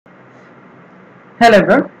Hello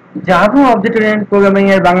everyone, Java object oriented programming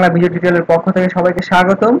এর Bangla video টিউটোরিয়ালের পক্ষ থেকে সবাইকে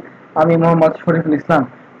স্বাগতম। আমি মোহাম্মদ শরীফুল ইসলাম।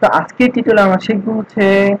 তো আজকের টিউটোরিয়ালে আমরা শিখব হচ্ছে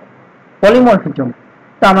পলিমরফিজম।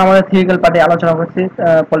 তো আমরা আমাদের থিওরিক্যাল পার্টে আলোচনা করছি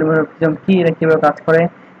পলিমরফিজম কি, এটা কিভাবে কাজ করে,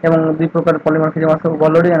 এবং দুই প্রকার পলিমরফিজম আছে,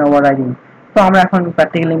 ওভারলোডিং এন্ড ওভাররাইডিং। তো আমরা এখন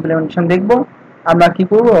প্র্যাকটিক্যাল ইমপ্লিমেন্টেশন দেখব। আমরা কি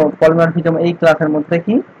করব, পলিমরফিজম এই ক্লাসের মধ্যে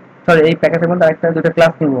কি সরি এই প্যাকেজের মধ্যে আরেকটা দুটো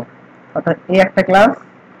ক্লাস নিব। অর্থাৎ এই একটা ক্লাস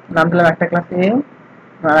নাম দিলাম একটা ক্লাস এ,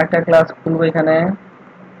 আর একটা ক্লাস খুলবো এখানে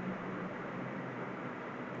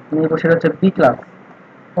নিয়ে, সেটা হচ্ছে বি ক্লাস।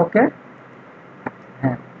 ওকে,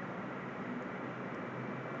 হ্যাঁ।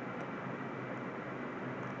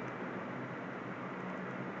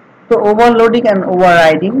 তো ওভারলোডিং এন্ড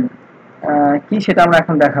ওভাররাইডিং কি সেটা আমরা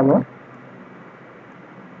এখন দেখাবো।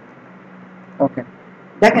 ওকে,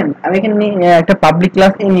 দেখেন আমি এখানে একটা পাবলিক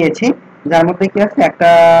ক্লাস এ নিয়েছি, যার মধ্যে কি আছে, একটা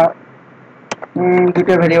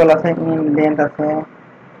দুটো ভেরিয়েবল আছে, ইন লেন্থ আছে,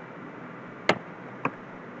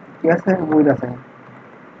 কি আছে, উইথ আছে।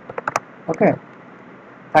 ওকে,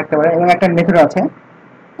 থাকতে পারে, এবং একটা মেথড আছে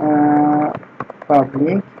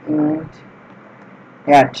পাবলিক ইন্ট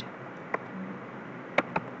অ্যাড,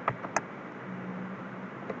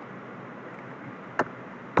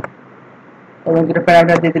 এবং দুটো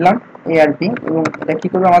প্যারামিটার দিয়ে দিলাম এ আর বি। এবং এটা কি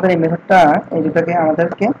করবে, আমাদের এই মেথডটা এই দুটোকে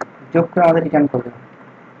আমাদেরকে যোগ করে আমাদের রিটার্ন করবে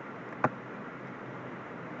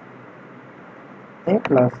এ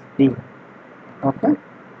প্লাস বি। ওকে,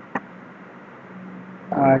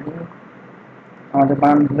 আর আমাদের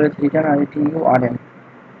বানান ভুল হয়েছে, রিটার্ন আর টি ইউ আর এন।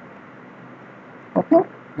 ওকে,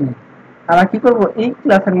 আমরা কি করব, এই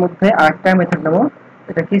ক্লাসের মধ্যে আরেকটা মেথড নেব,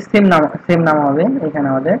 এটা কি সেম নাম হবে এখানে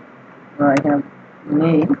আমাদের এখানে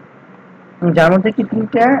নেই, যার মধ্যে কি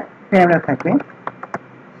তিনটা প্যারামিটার থাকবে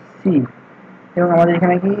সি, এবং আমাদের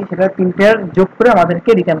এখানে কি সেটা তিনটার যোগ করে আমাদেরকে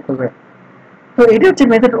রিটার্ন করবে। তো এটা হচ্ছে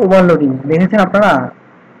মেথড ওভারলোডিং। দেখেছেন আপনারা,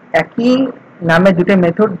 একই নামে দুটো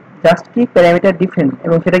মেথড, জাস্ট কি প্যারামিটার ডিফারেন্ট,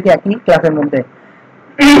 এবং সেটা কি একই ক্লাসের মধ্যে।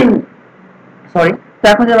 সরি, তো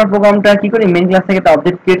এখন যে আমরা প্রোগ্রামটা কি করি, মেইন ক্লাস থেকে একটা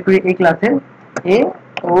অবজেক্ট ক্রিয়েট করি এই ক্লাসে, এ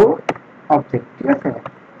ও অবজেক্ট, ঠিক আছে,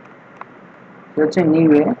 এটা হচ্ছে নিউ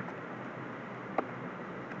এ।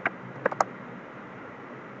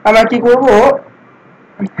 আমরা কি করব,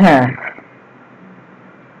 হ্যাঁ,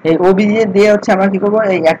 এই ওবিজে দিয়ে হচ্ছে আমরা কি করব,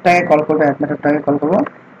 এই একটাকে কল করব, এক মেথডটাকে কল করব।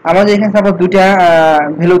 আমরা যে এখানে সাপোজ দুইটা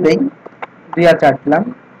ভ্যালু দেই, 2 আর 4 দিলাম।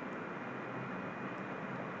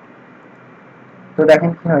 তো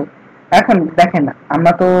দেখেন কি হয়, এখন দেখেন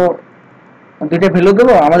আমরা তো দুইটা ভ্যালু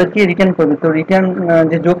দেবো, আমাদের কি রিটার্ন করবে। তো রিটার্ন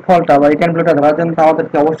যে যোগফলটা বা রিটার্ন ভ্যালুটা ধরার জন্য তো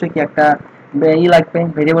আমাদেরকে অবশ্যই কি একটা ই লাগবে,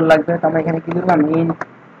 ভেরিয়েবল লাগবে। তো আমরা এখানে কি দিলাম, ইন্ট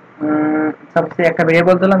সবচেয়ে একটা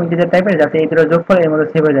ভেরিয়েবল দিলাম ইন্টিজার টাইপের, যাতে এই দুটো যোগফল এর মধ্যে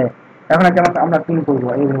সেভ হয়ে যায়। এখন আগে আমরা প্রিন্ট করবো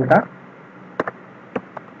এই ভ্যালুটা।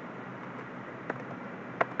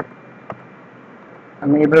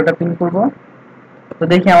 আমি এই ভ্যালুটা প্রিন্ট করবো। তো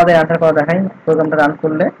দেখি আমাদের অ্যান্সার করা দেখাই, প্রোগ্রামটা রান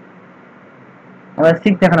করলে আমাদের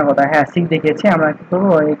সিক দেখানোর কথা, হ্যাঁ সিক দেখিয়েছে। আমরা কি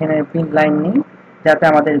করবো, এখানে প্রিন্ট লাইন নিই, যাতে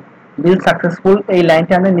আমাদের বিল সাকসেসফুল এই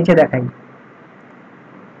লাইনটা আমরা নিচে দেখাই।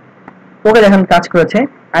 ওকে, দেখেন কাজ করেছে।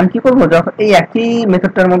 আমি কি করবো, যখন এই একই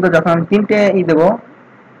মেথডটার মধ্যে যখন আমি তিনটে দেবো,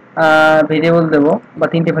 ভেরিয়েবল দেবো বা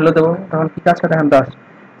তিনটে ভ্যালু দেবো, তখন কি কাজ করে, দেখেন 10,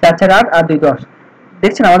 4 4 8 আর 2 10।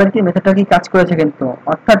 দেখছেন আমাদের কি মেথডটা কি কাজ করেছে কিন্তু,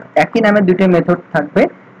 অর্থাৎ একই নামে দুটো মেথড থাকবে,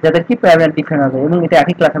 যাদের কি প্যারামিটার ডিফারেন্ট হবে, এবং এটা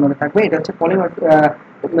একই ক্লাসের মধ্যে থাকবে। এটা হচ্ছে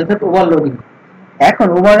মেথড ওভারলোডিং। এখন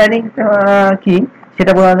ওভাররাইডিং কি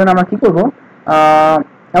সেটা বোঝার জন্য আমরা কি করব,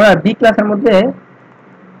 আমরা বি ক্লাসের মধ্যে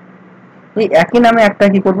এই একই নামে একটা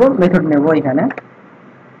কি করব, মেথড নেব এখানে।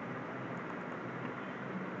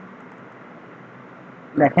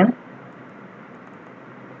 দেখেন,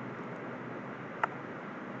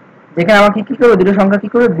 যেখানে আমাকে কি করবে, দুটো সংখ্যা কি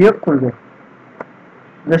করবে, বিয়োগ করবে।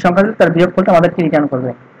 দুটো সংখ্যা দিলে তার বিয়োগফলটা আমাদেরকে রিটার্ন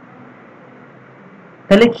করবে।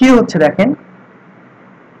 তাহলে কি হচ্ছে, দেখেন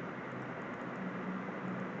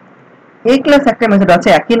এই ক্লাস একটা মেথড আছে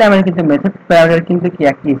একই নামের, কিন্তু মেথড প্যারামিটার কিন্তু কি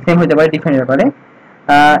একই সেম হতে পারে, ডিফারেন্ট হতে পারে।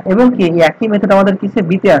 এবং কি এই একই মেথড আমাদের কিসে,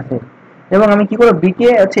 বিতে আছে। এবং আমি কি করব, বি কে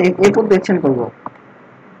হচ্ছে এ পর্যন্ত এক্সটেন্ড করব।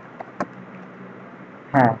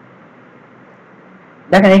 হ্যাঁ,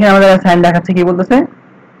 দেখেন এখানে আমাদের সাইন দেখাচ্ছে, কি বলতেছে,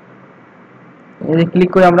 এই যে ক্লিক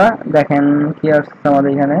করে আমরা দেখেন কি আসছে আমাদের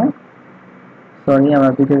এখানে। সরি, আমরা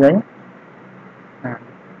দিতে যাই। হ্যাঁ,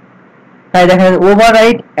 তাই দেখেন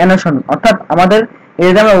ওভাররাইট অ্যানোশন, অর্থাৎ আমাদের এই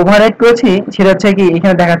যে আমরা ওভাররাইট করেছি সেটা হচ্ছে কি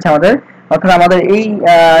এখানে দেখাচ্ছে আমাদের, অর্থাৎ আমাদের এই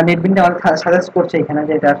নেটবিনটা আমাদের সাজেস্ট করছে এখানে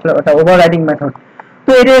যে এটা আসলে ওটা ওভাররাইডিং মেথড।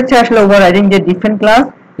 তো এটা হচ্ছে আসলে ওভাররাইডিং, যে ডিফারেন্ট ক্লাস,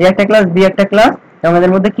 এ একটা ক্লাস বি একটা ক্লাস, এবং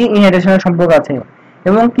এদের মধ্যে কি ইনহেরিটেশনের সম্পর্ক আছে,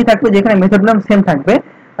 এবং কি থাকবে, যেখানে মেথড নাম সেম থাকবে,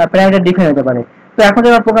 প্যারামিটার ডিফারেন্ট হতে পারে। তো এখন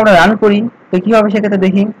যদি আমরা প্রোগ্রামটা রান করি, তো কি হবে সেক্ষেত্রে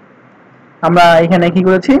দেখি। আমরা এখানে কি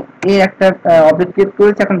করেছি, এ একটা অবজেক্ট ক্রিয়েট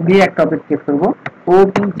করেছি, এখন বি একটা অবজেক্ট ক্রিয়েট করব। ও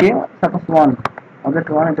বি যে সাপোজ 1 অবজেক্ট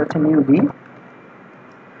 1, এটা হচ্ছে নিউ বি।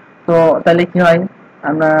 তো তাহলে কি হয়,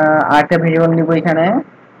 আমরা আরেকটা ভেরিয়েবল নিব এখানে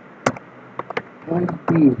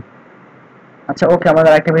বি। আচ্ছা ওকে, আমাদের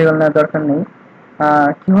আরেকটা ভেরিয়েবল নেওয়ার দরকার নেই।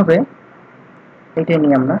 কি হবে এটাই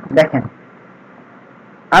নিয়ে আমরা দেখেন,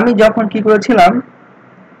 আমি যখন কি করেছিলাম,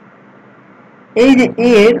 এই যে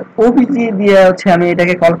এর ওবিজি দিয়ে হচ্ছে আমি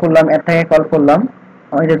এটাকে কল করলাম, এটাকে কল করলাম,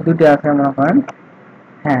 ওই যে দুটো আছে মনে করেন।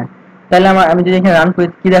 হ্যাঁ, তাহলে আমি যদি এখানে রান করি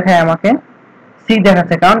কি দেখায় আমাকে, সি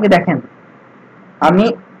দেখাচ্ছে। কারণ কি দেখেন, আমি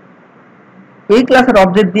এই ক্লাসের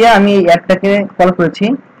অবজেক্ট দিয়ে আমি এই অ্যাডটাকে কল করেছি।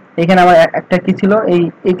 এখানে আমার একটা কি ছিল,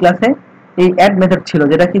 এই ক্লাসে এই অ্যাড মেথড ছিল,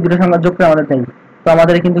 যেটা কি দুটো সংখ্যা যোগ করে আমাদের দেয়। তো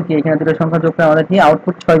আমাদের কিন্তু কি এখানে দুটো সংখ্যা যোগ করে আমাদের কি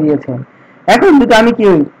আউটপুট 6 দিয়েছে। এখন যদি আমি কি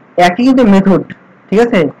ওই একই কিন্তু মেথড, ঠিক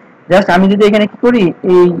আছে, জাস্ট আমি যদি এখানে কি করি,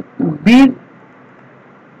 এই বি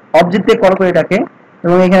অবজেক্ট দিয়ে কল করি এটাকে,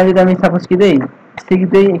 এবং এখানে যদি আমি সাপোজ কি দেই 6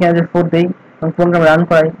 দেই, এখানে যদি 4 দেই এবং প্রোগ্রাম রান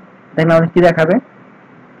করাই, দেখেন আমাদের কি দেখাবে,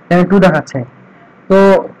 এখানে 2 দেখাচ্ছে। তো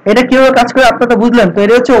এটা কিভাবে কাজ করে আপনারা তো বুঝলেন। তো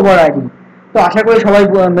এটা হচ্ছে ওভাররাইডিং। তো আশা করি সবাই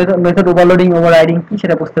মেথড ওভারলোডিং ওভাররাইডিং কি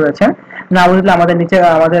সেটা বুঝতে পেরেছেন। না বুঝলে আমাদের নিচে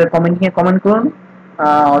আমাদের কমেন্টে কমেন্ট করুন,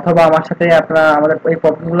 অথবা আমার সাথে আপনারা আমাদের এই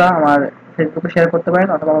প্রবলেমগুলো আমার ফেসবুকে শেয়ার করতে পারেন,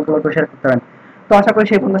 অথবা আমার ব্লগে শেয়ার করতে পারেন। তো আশা করি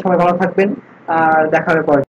সেই পর্যন্ত সবাই ভালো থাকবেন, আর দেখা হবে পরে।